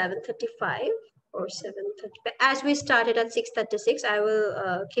till 7:35 or 7:30. As we started at 6:36, I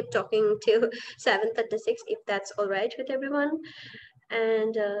will keep talking till 7:36, if that's all right with everyone.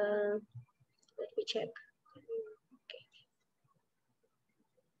 And let me check.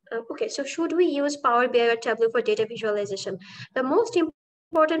 Okay, so should we use Power BI or Tableau for data visualization? The most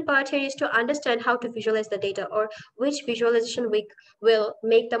important part here is to understand how to visualize the data, or which visualization will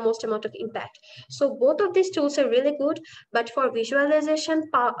make the most amount of impact. So both of these tools are really good, but for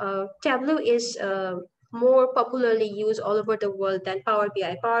visualization, Tableau is more popularly used all over the world than Power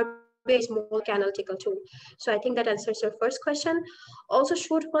BI. Power BI is more analytical tool. So I think that answers your first question. Also,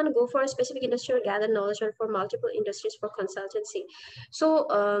 should one go for a specific industry or gather knowledge for multiple industries for consultancy? So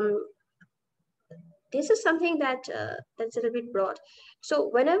this is something that's a little bit broad. So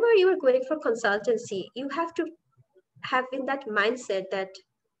whenever you are going for consultancy, you have to have in that mindset that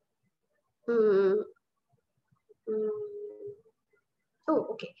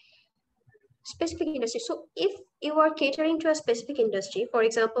specific industry. So if you are catering to a specific industry. For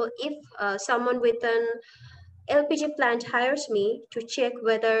example, if someone with an LPG plant hires me to check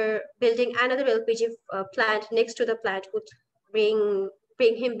whether building another LPG plant next to the plant would bring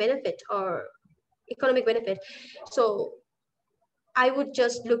him benefit or economic benefit. So I would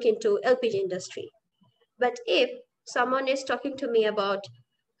just look into LPG industry. But if someone is talking to me about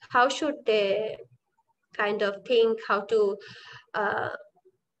how should they kind of think uh,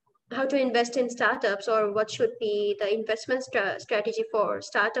 how to invest in startups, or what should be the investment strategy for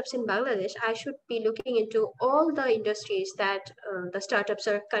startups in Bangladesh, I should be looking into all the industries that the startups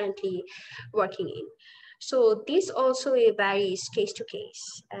are currently working in. So this also varies case to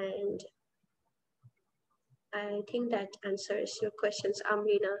case. And I think that answers your questions,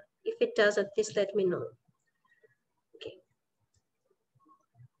 Amrina. If it doesn't, please let me know. Okay.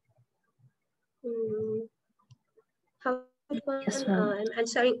 How one? Yes, I'm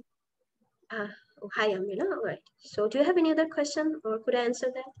answering. Oh, hi, Amrina. All right. So, do you have any other question, or could I answer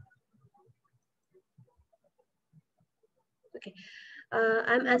that? Okay.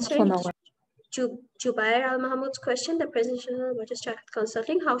 I'm answering Jubair Al Mahmoud's question. The presentation, what is startup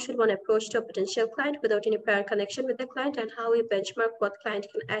consulting? How should one approach to a potential client without any prior connection with the client, and how we benchmark what client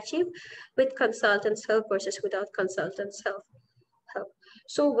can achieve with consultants' help versus without consultants' help?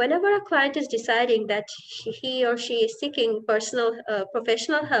 So whenever a client is deciding that he or she is seeking professional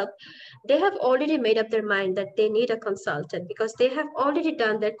help, they have already made up their mind that they need a consultant because they have already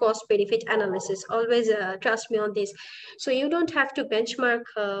done their cost benefit analysis. Always trust me on this. So you don't have to benchmark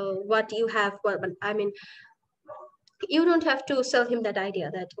what you have. Well, I mean, you don't have to sell him that idea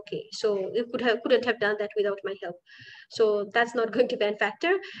that, okay, so you couldn't have done that without my help. So that's not going to be a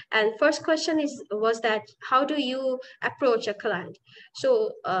factor. And first question was that how do you approach a client?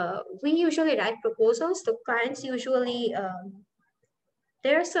 So we usually write proposals. The clients usually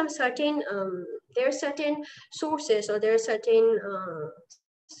there are certain sources, or there are certain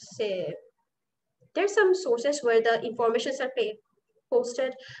say there's some sources where the informations are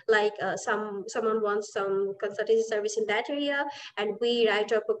posted, like someone wants some consultancy service in that area, and we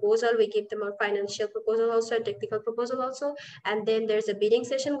write a proposal. We give them a financial proposal also, a technical proposal also, and then there's a bidding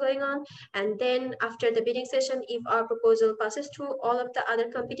session going on. And then after the bidding session, if our proposal passes through all of the other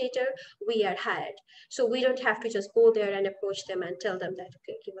competitor, we are hired. So we don't have to just go there and approach them and tell them that,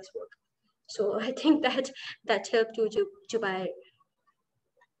 okay, give us work. So I think that helped you to buy.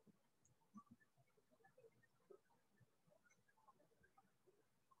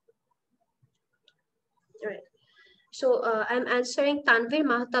 Right. So I'm answering Tanvir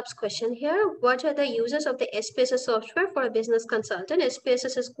Mahtab's question here. What are the uses of the SPSS software for a business consultant?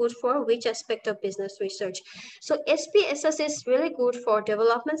 SPSS is good for which aspect of business research? So SPSS is really good for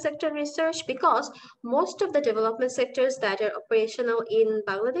development sector research, because most of the development sectors that are operational in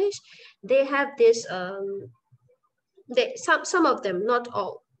Bangladesh, they have this, some of them, not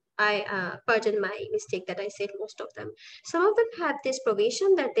all. I pardon my mistake that I said most of them. Some of them have this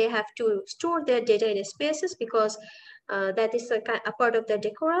provision that they have to store their data in SPSS because that is a part of their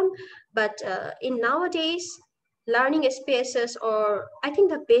decorum. But in nowadays, learning SPSS, or I think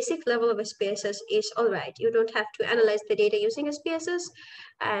the basic level of SPSS is all right. You don't have to analyze the data using SPSS,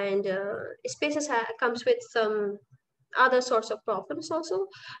 and SPSS comes with some other sorts of problems also.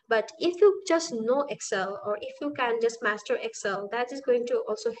 But if you just know Excel, or if you can just master Excel, that is going to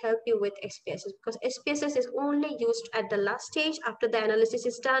also help you with SPSS, because SPSS is only used at the last stage after the analysis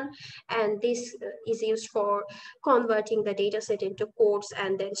is done, and this is used for converting the data set into codes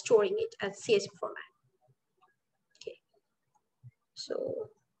and then storing it as CSV format. Okay, so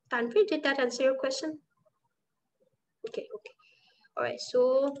Tanvi, did that answer your question? Okay, all right.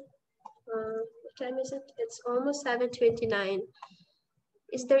 So what time is it? It's almost 7:29.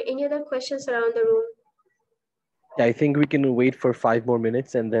 Is there any other questions around the room? Yeah, I think we can wait for 5 more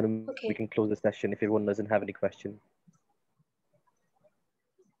minutes, and then Okay. we can close the session if everyone doesn't have any question.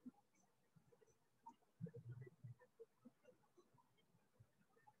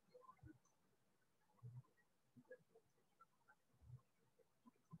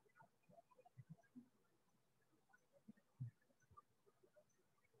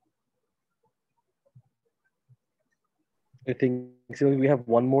 I think so. We have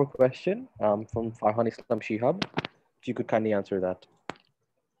one more question from Farhan Islam Shihab. If you could kindly answer that.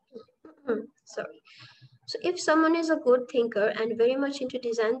 Sorry. So if someone is a good thinker and very much into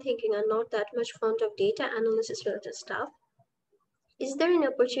design thinking and not that much fond of data analysis related stuff, is there an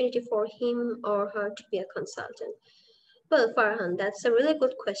opportunity for him or her to be a consultant? Well, Farhan, that's a really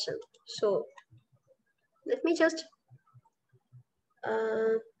good question. So let me just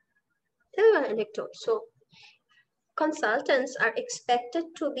tell you an anecdote. So consultants are expected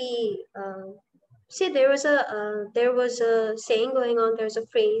to be see, there was a saying going on. There's a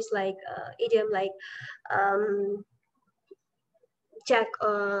phrase like idiom like um, Jack,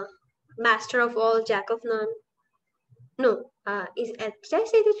 master of all, Jack of none. No, did I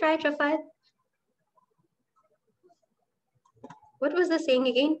say this right, Rafael? What was the saying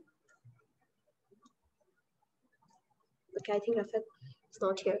again? Okay, I think Rafael is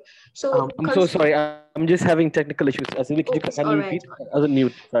not here. So I'm so sorry. I'm just having technical issues. Asili, could you okay, kindly all right. repeat? I was on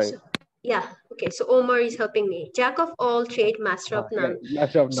mute. Sorry. So, yeah, okay. So Omar is helping me. Jack of all trade, master of Yeah, none.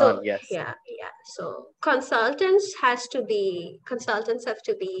 master of So none. Yes. yeah, yeah. So consultants have to be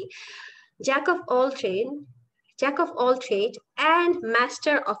jack of all trade, and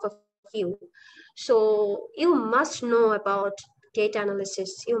master of a few. So you must know about data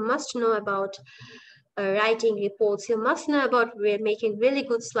analysis. You must know about writing reports. You must know about making really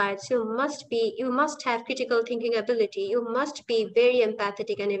good slides. You must have critical thinking ability. You must be very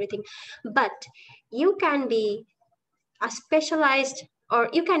empathetic and everything. But you can be a specialized, or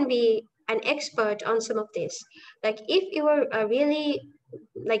you can be an expert on some of this. Like if you are really,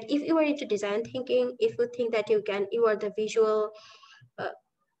 like if you are into design thinking, if you think that you are the visual, uh,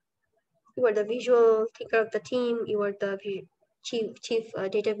 you are the visual thinker of the team, you are the chief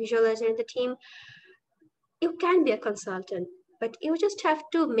data visualizer in the team, you can be a consultant, but you just have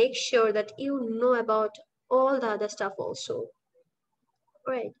to make sure that you know about all the other stuff also.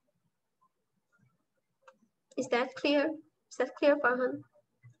 Right? Is that clear? Is that clear, Farhan?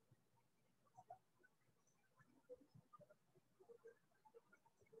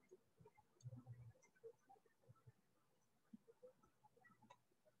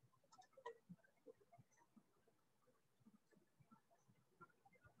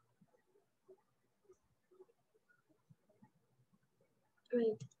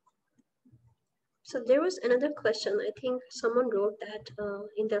 Right. So there was another question. I think someone wrote that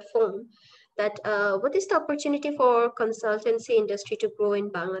in their form, that what is the opportunity for consultancy industry to grow in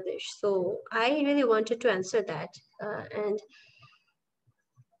Bangladesh? So I really wanted to answer that, and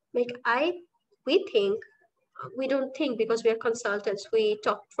like we think, we don't think because we are consultants, we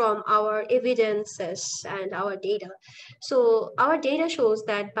talk from our evidences and our data. So our data shows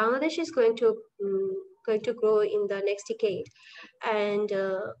that Bangladesh is going to grow in the next decade. And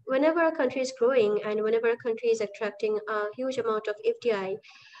whenever a country is growing and whenever a country is attracting a huge amount of FDI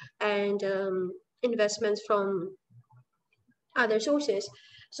and investments from other sources,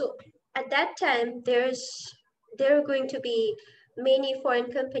 so at that time there are going to be many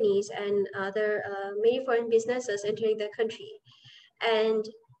foreign companies and other many foreign businesses entering the country. And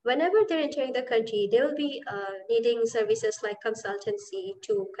whenever they're entering the country, they will be needing services like consultancy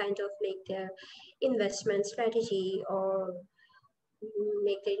to kind of make their investment strategy or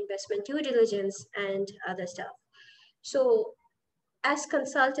make their investment due diligence and other stuff. So as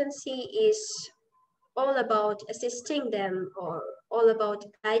consultancy is all about assisting them or all about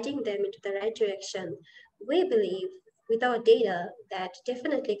guiding them into the right direction, we believe with our data that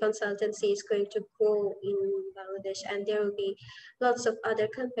definitely consultancy is going to grow in Bangladesh, and there will be lots of other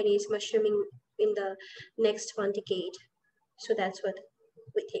companies mushrooming in the next 1 decade. So that's what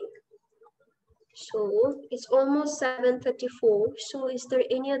we think. So it's almost 7:34. So is there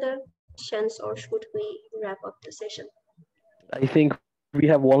any other questions or should we wrap up the session? I think we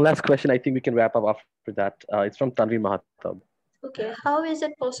have one last question. I think we can wrap up after that. It's from Tanvi Mahatab. Okay, how is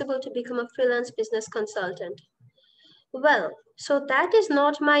it possible to become a freelance business consultant? Well, so that is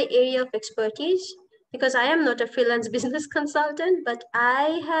not my area of expertise because I am not a freelance business consultant, but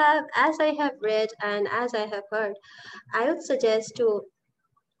as I have read and as I have heard, I would suggest to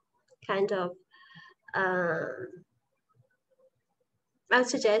kind of, um, I would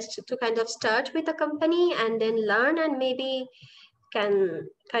suggest to kind of start with a company and then learn and maybe can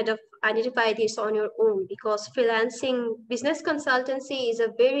kind of identify this on your own, because freelancing business consultancy is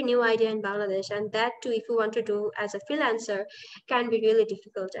a very new idea in Bangladesh, and that too if you want to do as a freelancer can be really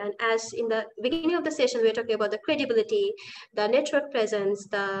difficult. And as in the beginning of the session we are talking about the credibility, the network presence,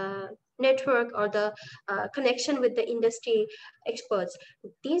 the network or the connection with the industry experts,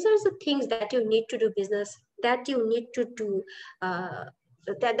 these are the things that you need to do business, that you need to do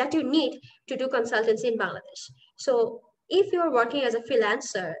that you need to do consultancy in Bangladesh. So if you're working as a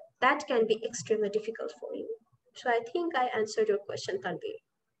freelancer, that can be extremely difficult for you. So I think I answered your question, Tanvi.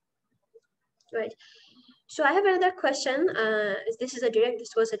 Right. So I have another question. This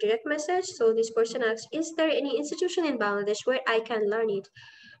was a direct message. So this person asked, is there any institution in Bangladesh where I can learn it?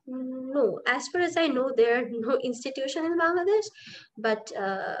 No, as far as I know, there are no institution in Bangladesh, but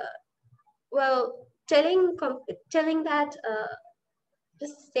well, telling that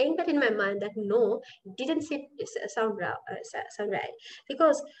just saying that in my mind that no didn't sound right,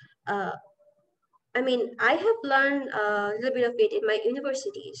 because uh, I mean, I have learned a little bit of it in my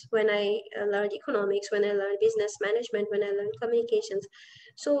universities when I learned economics, when I learned business management, when I learned communications.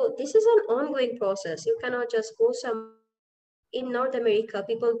 So this is an ongoing process. You cannot just go some. In North America,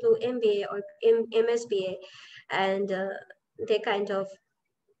 people do MBA or MSBA, and they kind of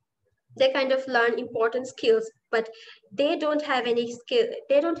they kind of learn important skills, but they don't have any skill.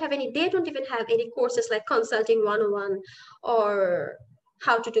 They don't even have any courses like consulting 101 or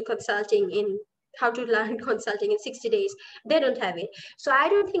how to do consulting in how to learn consulting in 60 days. They don't have it. So I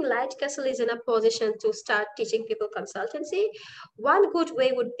don't think Light Castle is in a position to start teaching people consultancy. One good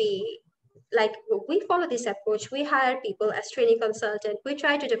way would be, like, we follow this approach. We hire people as training consultant. We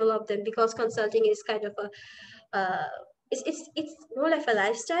try to develop them because consulting is kind of a it's more like a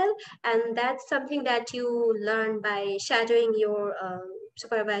lifestyle, and that's something that you learn by shadowing your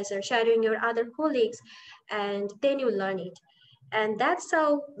supervisor, shadowing your other colleagues, and then you learn it. And that's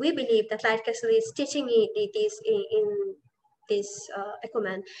how we believe that Light Castle is teaching it is in this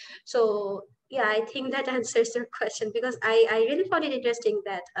Ecoman. So yeah, I think that answers your question, because I really found it interesting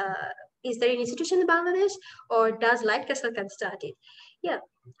that is there an institution in Bangladesh, or does Light Castle can start it? Yeah,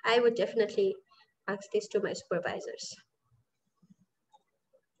 I would definitely ask this to my supervisors.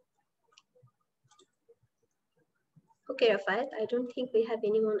 Okay, Rafael, I don't think we have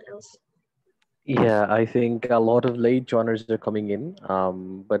anyone else. Yeah, I think a lot of late joiners are coming in,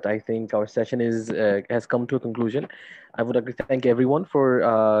 but I think our session is has come to a conclusion. I would like to thank everyone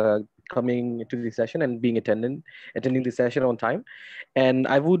for coming to the session and being attending the session on time. And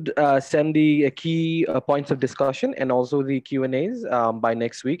I would send the key points of discussion and also the Q&As by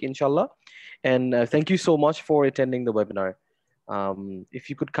next week, inshallah. And thank you so much for attending the webinar. If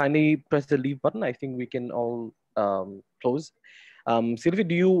you could kindly press the leave button, I think we can all close. Sylvie,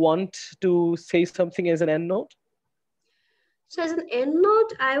 do you want to say something as an end note? So as an end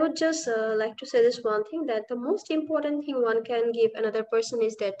note, I would just like to say this one thing, that the most important thing one can give another person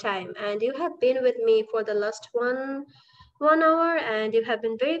is their time. And you have been with me for the last one hour, and you have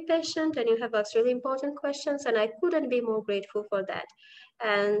been very patient, and you have asked really important questions, and I couldn't be more grateful for that.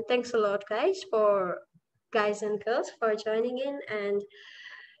 And thanks a lot, guys and girls, for joining in and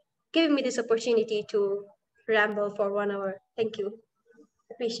giving me this opportunity to ramble for 1 hour. Thank you.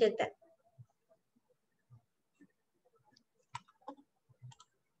 Appreciate that.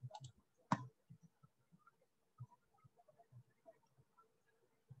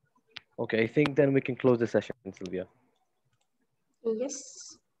 Okay, I think then we can close the session, Sylvia.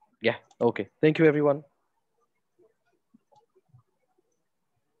 Yes. Yeah, okay. Thank you, everyone.